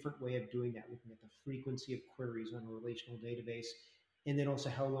 a different way of doing that, looking at the frequency of queries on a relational database, and then also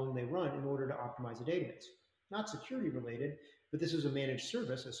how long they run in order to optimize a database. Not security related, but this is a managed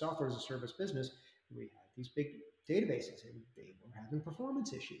service, a software as a service business. We had these big databases and they were having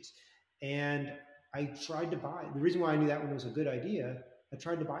performance issues. And I tried to buy, the reason why I knew that one was a good idea, I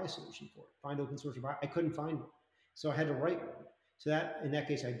tried to buy a solution for it, find open source, I couldn't find one. So I had to write one. So that, in that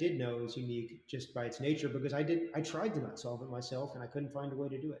case, I did know it was unique just by its nature because I tried to not solve it myself and I couldn't find a way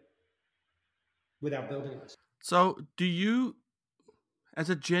to do it without building it. So do you, as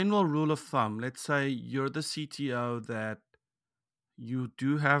a general rule of thumb, let's say you're the CTO that you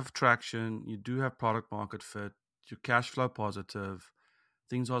do have traction, you do have product market fit, you're cash flow positive,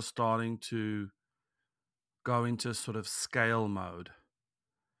 things are starting to go into sort of scale mode.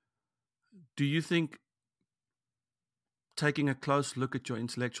 Do you think taking a close look at your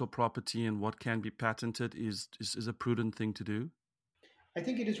intellectual property and what can be patented is a prudent thing to do? I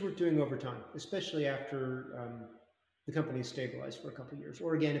think it is worth doing over time, especially after the company is stabilized for a couple of years.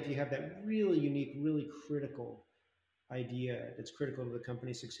 Or again, if you have that really unique, really critical idea that's critical to the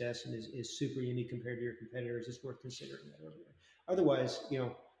company's success and is super unique compared to your competitors, it's worth considering that earlier. Otherwise,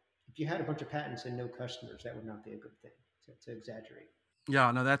 if you had a bunch of patents and no customers, that would not be a good thing, to exaggerate.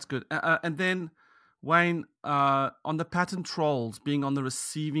 Yeah, no, that's good. And then, Wayne, on the patent trolls, being on the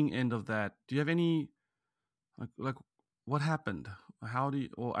receiving end of that, do you have any, like what happened? How do you,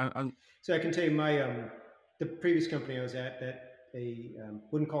 So I can tell you the previous company I was at, that they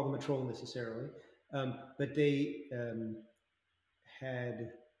wouldn't call them a troll necessarily, but they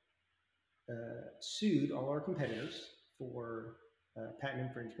had sued all our competitors for patent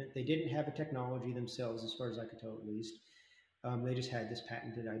infringement. They didn't have a technology themselves, as far as I could tell, at least. They just had this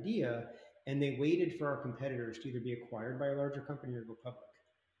patented idea, and they waited for our competitors to either be acquired by a larger company or go public,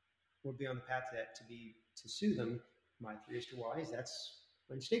 or be on the path to sue them. My theory as to why is that's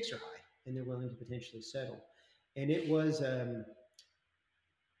when stakes are high and they're willing to potentially settle. And it was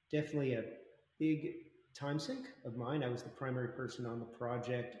definitely a big time sink of mine. I was the primary person on the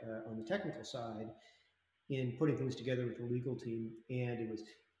project on the technical side in putting things together with the legal team, and it was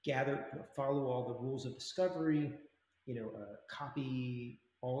follow all the rules of discovery, copy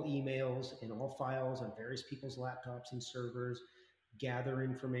all emails and all files on various people's laptops and servers, gather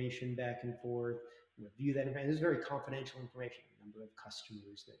information back and forth, review that information. This is very confidential information, number of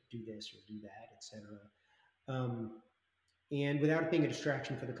customers that do this or do that, etc. And without it being a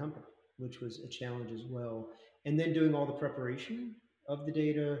distraction for the company, which was a challenge as well. And then doing all the preparation of the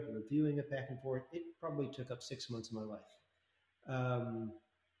data, reviewing it back and forth, it probably took up 6 months of my life.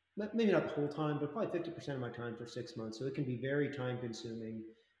 Maybe not the whole time, but probably 50% of my time for 6 months. So it can be very time consuming.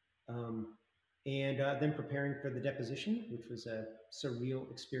 And then preparing for the deposition, which was a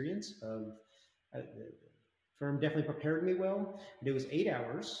surreal experience. The firm definitely prepared me well. It was 8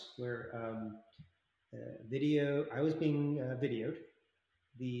 hours where I was being videoed.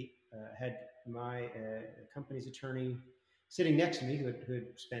 Had my company's attorney sitting next to me, who had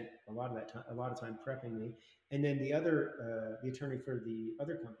spent a lot of time prepping me, and then the attorney for the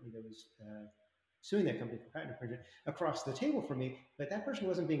other company that was suing that company for patent infringement across the table from me, but that person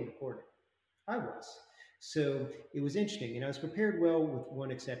wasn't being recorded. I was. So it was interesting, and I was prepared well with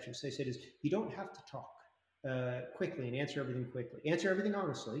one exception. So they said, you don't have to talk quickly and answer everything quickly. Answer everything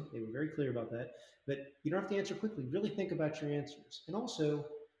honestly. They were very clear about that. But you don't have to answer quickly. Really think about your answers. And also,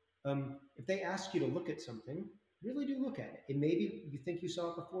 if they ask you to look at something, really do look at it. And maybe you think you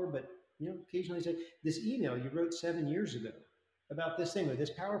saw it before, but occasionally say, this email you wrote 7 years ago about this thing, or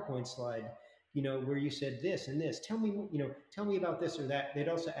this PowerPoint slide, where you said this and this. Tell me about this or that. They'd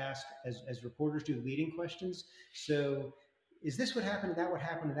also ask, as reporters do, leading questions. So, is this what happened? And that what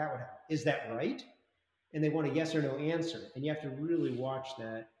happened? And that what happened? Is that right? And they want a yes or no answer, and you have to really watch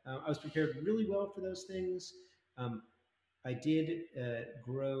that. I was prepared really well for those things. I did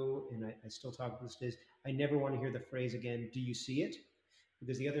grow, and I still talk about this days. I never want to hear the phrase again, do you see it?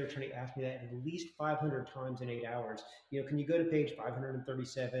 Because the other attorney asked me that at least 500 times in 8 hours. Can you go to page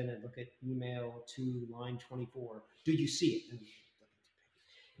 537 and look at email 2, line 24? Do you see it? And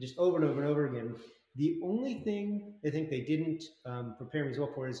just over and over and over again. The only thing I think they didn't prepare me as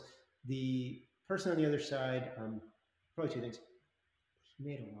well for is the person on the other side, probably 2 things. He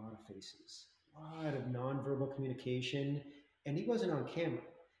made a lot of faces, a lot of nonverbal communication, and he wasn't on camera.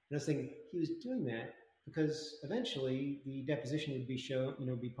 And I was thinking, he was doing that because eventually the deposition would be shown,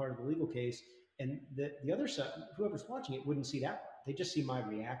 be part of the legal case, and the other side, whoever's watching it, wouldn't see that part. They just see my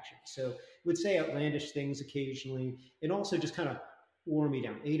reaction. So it would say outlandish things occasionally, and also just kind of wore me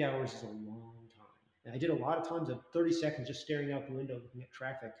down. 8 hours is a long time. And I did a lot of times of 30 seconds just staring out the window looking at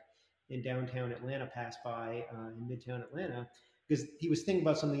traffic in downtown Atlanta pass by in midtown Atlanta, because he was thinking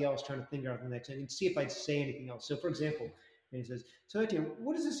about something else, trying to think out the next thing and see if I'd say anything else. So, for example, and he says, "So, Etienne,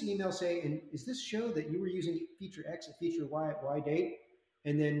 what does this email say? And is this show that you were using feature X and feature Y at Y date?"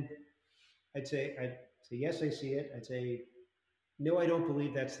 And then I'd say, "Yes, I see it." I'd say, "No, I don't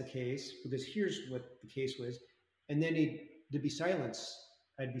believe that's the case because here's what the case was." And then there'd be silence.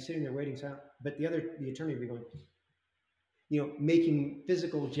 I'd be sitting there waiting silent, but the attorney would be going, making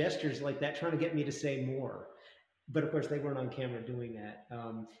physical gestures like that, trying to get me to say more. But of course, they weren't on camera doing that,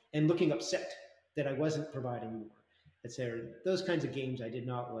 and looking upset that I wasn't providing more, etc. Those kinds of games I did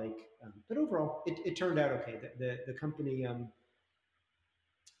not like. But overall, it turned out okay. The company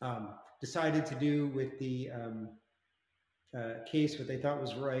decided to do with the case what they thought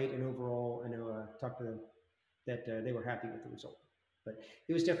was right, and overall, I know talked to them that they were happy with the result. But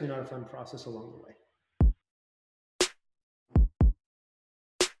it was definitely not a fun process along the way.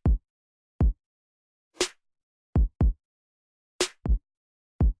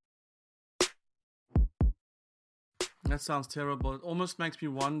 That sounds terrible. It almost makes me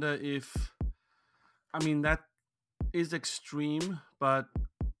wonder if, that is extreme, but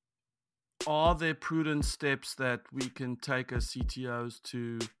are there prudent steps that we can take as CTOs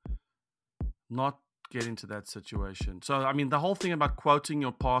to not get into that situation? So, the whole thing about quoting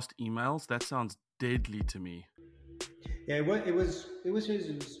your past emails, that sounds deadly to me. Yeah, it was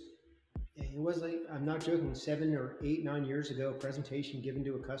like, I'm not joking, 7 or 8, 9 years ago, a presentation given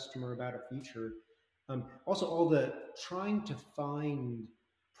to a customer about a feature. Also, all the trying to find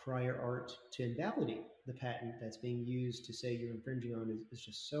prior art to invalidate the patent that's being used to say you're infringing on is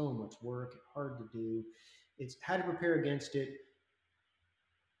just so much work, hard to do. It's how to prepare against it.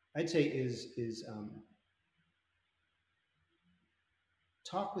 I'd say is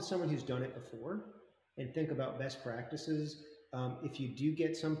talk with someone who's done it before and think about best practices. If you do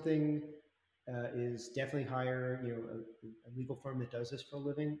get something, is definitely hire a legal firm that does this for a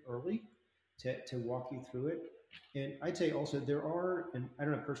living early to walk you through it. And I'd say also there are, and I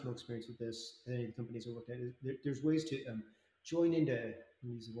don't have personal experience with this at any of the companies I worked at, there's ways to join into, I'll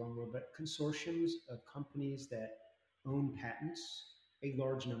use the wrong word, but consortiums of companies that own patents, a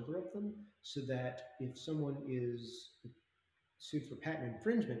large number of them, so that if someone is sued for patent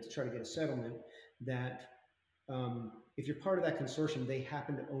infringement to try to get a settlement, that if you're part of that consortium, they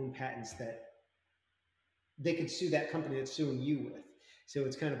happen to own patents that they could sue that company that's suing you with. So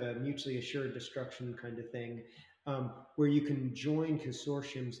it's kind of a mutually assured destruction kind of thing, where you can join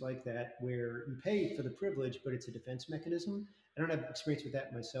consortiums like that, where you pay for the privilege, but it's a defense mechanism. I don't have experience with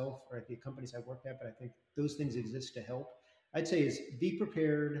that myself or at the companies I've worked at, but I think those things exist to help. I'd say is be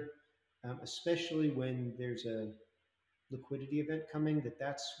prepared, especially when there's a liquidity event coming.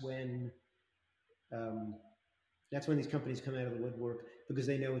 That's when these companies come out of the woodwork, because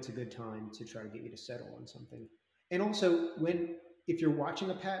they know it's a good time to try to get you to settle on something. And also, if you're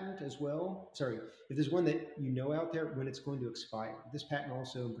watching a patent as well, if there's one that out there, when it's going to expire. This patent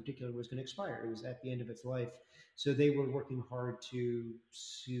also in particular was going to expire. It was at the end of its life. So they were working hard to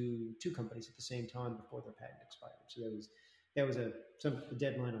sue 2 companies at the same time before their patent expired. So that was a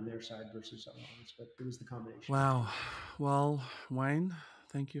deadline on their side versus on ours, but it was the combination. Wow. Well, Wayne,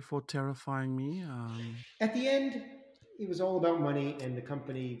 thank you for terrifying me. At the end, it was all about money, and the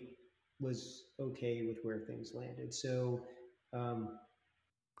company was okay with where things landed. So, well,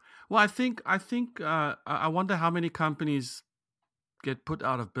 I think I wonder how many companies get put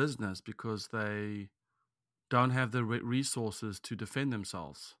out of business because they don't have the resources to defend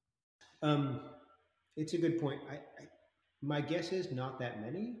themselves. It's a good point. My guess is not that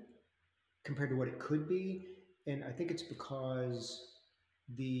many compared to what it could be, and I think it's because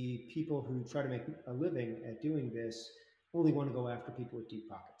the people who try to make a living at doing this only want to go after people with deep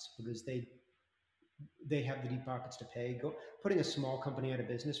pockets, because they have the deep pockets to pay. Putting a small company out of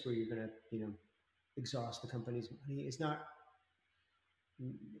business where you're going to exhaust the company's money is not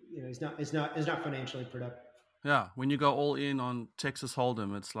it's not financially productive. Yeah, when you go all in on Texas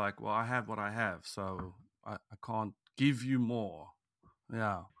Hold'em, it's like, well, I have what I have, so I can't give you more.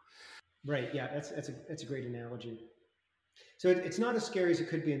 Yeah. Right. Yeah, that's a great analogy. So it's not as scary as it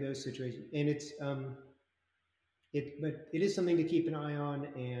could be in those situations, and it's but it is something to keep an eye on,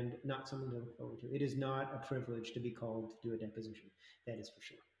 and not something to look forward to. It is not a privilege to be called to do a deposition. That is for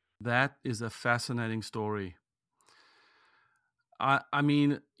sure. That is a fascinating story. I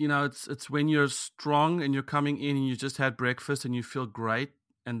mean, it's when you're strong and you're coming in and you just had breakfast and you feel great.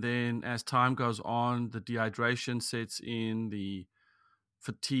 And then as time goes on, the dehydration sets in, the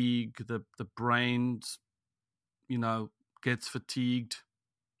fatigue, the brain, gets fatigued.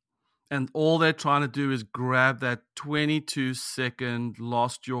 And all they're trying to do is grab that 22-second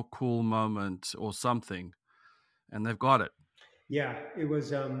lost your cool moment or something. And they've got it. Yeah, it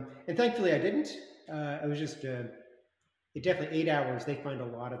was, and thankfully I didn't. I was just, it definitely 8 hours. They find a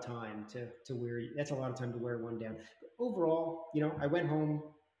lot of time to wear. That's a lot of time to wear one down. But overall, I went home,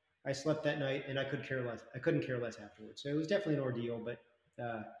 I slept that night, and I couldn't care less afterwards. So it was definitely an ordeal, but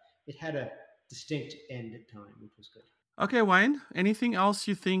it had a distinct end time, which was good. Okay, Wayne, anything else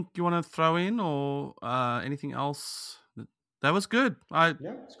you think you want to throw in, or anything else? That was good. Yeah,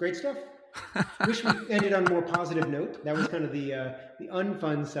 it's great stuff. Wish we ended on a more positive note. That was kind of the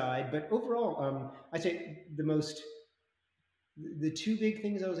unfun side, but overall, I'd say the two big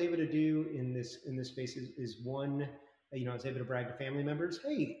things I was able to do in this space is one, I was able to brag to family members,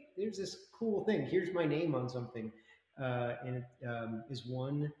 hey, there's this cool thing. Here's my name on something, and it is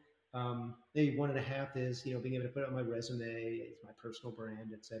one. Maybe 1.5 is being able to put it on my resume. It's my personal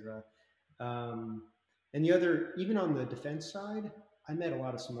brand, etc. And the other, even on the defense side, I met a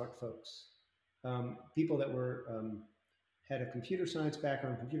lot of smart folks, people that had a computer science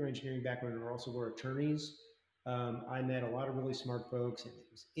background, computer engineering background, and also were attorneys. I met a lot of really smart folks, and it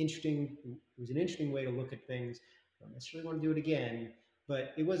was interesting. It was an interesting way to look at things. I don't necessarily want to do it again,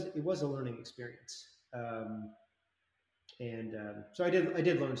 but it was a learning experience. So I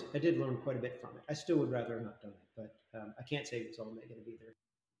did learn quite a bit from it. I still would rather have not done it, but I can't say it was all negative either.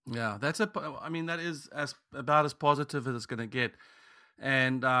 Yeah, that is about as positive as it's going to get,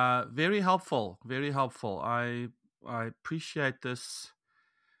 and very helpful. Very helpful. I appreciate this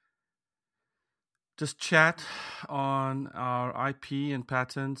chat on our IP and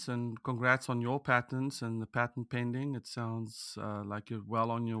patents, and congrats on your patents and the patent pending. It sounds like you're well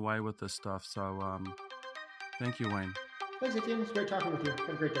on your way with this stuff. So thank you, Wayne. Thanks, Etienne. It's great talking with you. Have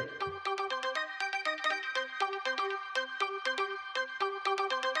a great day.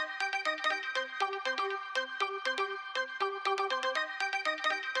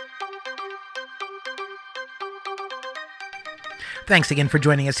 Thanks again for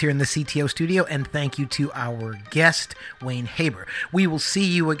joining us here in the CTO studio, and thank you to our guest, Wayne Haber. We will see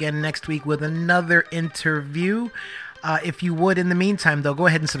you again next week with another interview. If you would, in the meantime, though, go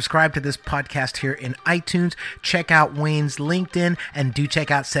ahead and subscribe to this podcast here in iTunes. Check out Wayne's LinkedIn, and do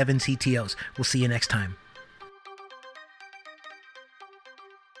check out 7CTOs. We'll see you next time.